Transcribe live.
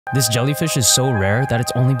This jellyfish is so rare that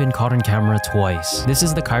it's only been caught on camera twice. This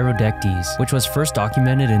is the Chirodectes, which was first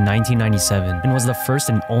documented in 1997 and was the first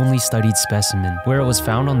and only studied specimen, where it was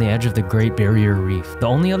found on the edge of the Great Barrier Reef. The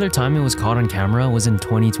only other time it was caught on camera was in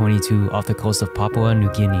 2022 off the coast of Papua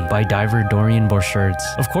New Guinea by diver Dorian Borcherds.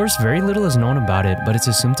 Of course, very little is known about it, but it's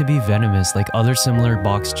assumed to be venomous like other similar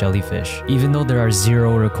box jellyfish, even though there are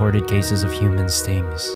 0 recorded cases of human stings.